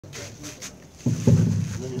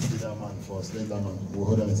chairman first. Let that man. We'll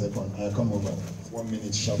hold on a second. Come over. 1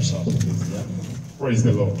 minute, sharp, please. Yeah. Praise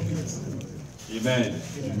the Lord. Yes. Amen.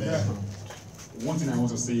 Amen. One thing I want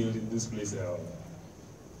to say in this place,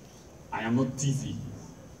 I am not teasy,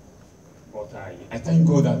 but I thank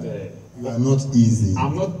God that you are not easy.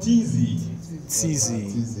 I'm not teasy.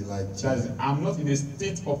 Teasy like I'm not in a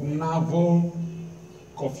state of nervous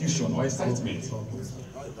confusion or excitement.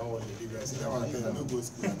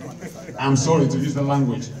 I'm sorry to use the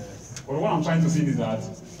language, but what I'm trying to say is that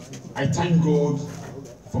I thank God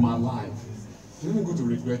for my life. I'm not going to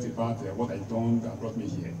regret about what I've done that brought me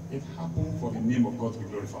here. It happened for the name of God to be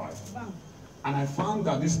glorified. And I found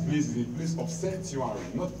that this place is a place of sanctuary,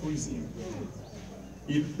 not prison.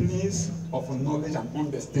 A place of knowledge and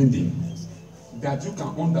understanding that you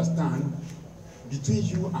can understand between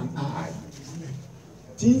you and I.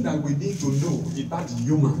 Things that we need to know about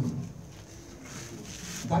human.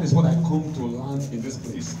 That is what I come to learn in this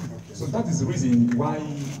place. So that is the reason why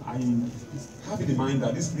I have in mind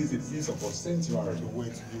that this place is a place of sanctuary.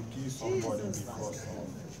 Wait, you kill somebody because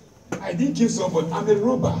of... I didn't kill somebody. I'm a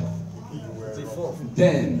robber.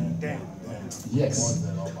 Then. Yes.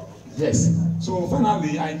 Yes. So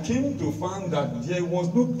finally, I came to find that there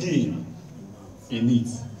was no gain in it.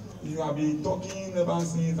 You have been talking about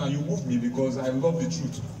things and you moved me because I love the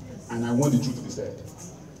truth and I want the truth to be said.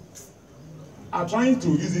 I'm trying to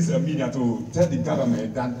use this media to tell the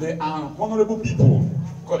government that there are honorable people,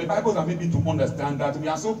 because the Bible has made me to understand that we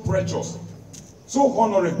are so precious, so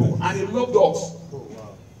honorable, and He loved us.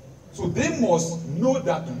 So they must know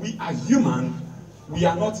that we are human, we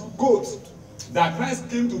are not goats. That Christ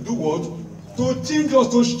came to do what? To change us,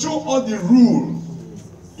 to show us the rule.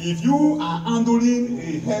 If you are handling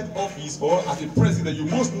a head office or as a president, you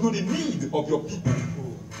must know the need of your people.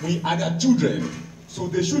 We are their children. So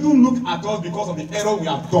they shouldn't look at us because of the error we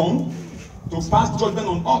have done to pass judgment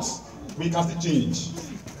on us. We can still change.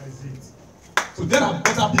 So there are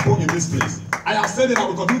better people in this place. I have said it and I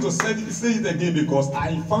will continue to say it again because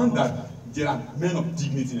I found that there are men of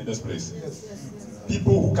dignity in this place.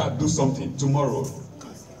 People who can do something tomorrow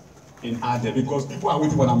in Ade, because people are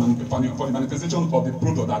waiting for the manifestation of the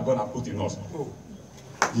product that God has put in us.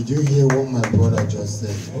 Did you hear what my brother just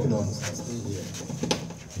said? Hold on, stay here.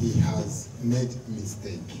 He has made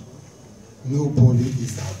mistake. Nobody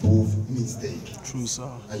is above mistake. True, sir.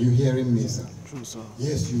 Are you hearing me, sir? True, sir.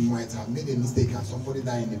 Yes, you might have made a mistake and somebody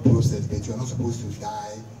died in the process, but you are not supposed to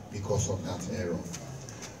die because of that error.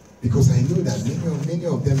 Because I know that many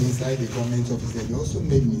of them inside the government office, they also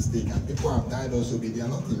made mistake and people have died also, but they are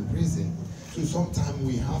not in prison. So sometimes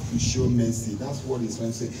we have to show mercy. That's what it's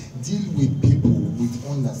trying to say. Deal with people with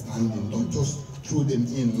understanding. Don't just throw them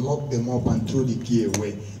in, lock them up and throw the key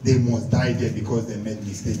away. They must die there because they made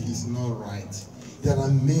mistake. It's not right. There are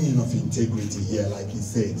men of integrity here, like he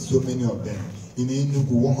said, so many of them. In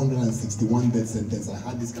Enugu, 161 death sentence. I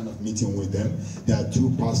had this kind of meeting with them. There are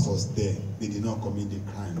 2 pastors there. They did not commit the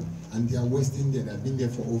crime. And they are wasting there. They have been there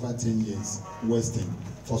for over 10 years, wasting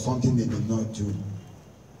for something they did not do.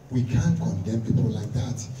 We can't condemn people like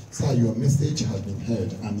that. Sir, your message has been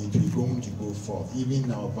heard and it will going to go forth.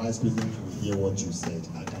 Even our vice president will hear what you said.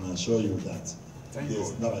 I can assure you that.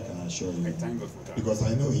 Yes, that I can assure you. I thank God for that. Because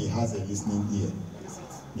I know he has a listening ear.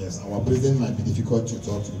 Yes, our president might be difficult to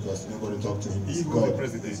talk to because nobody talk to him. It's God.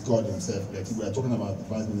 It's God himself. Like we are talking about the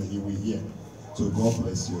vice president, he will hear. So God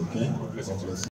bless you, okay? God bless you.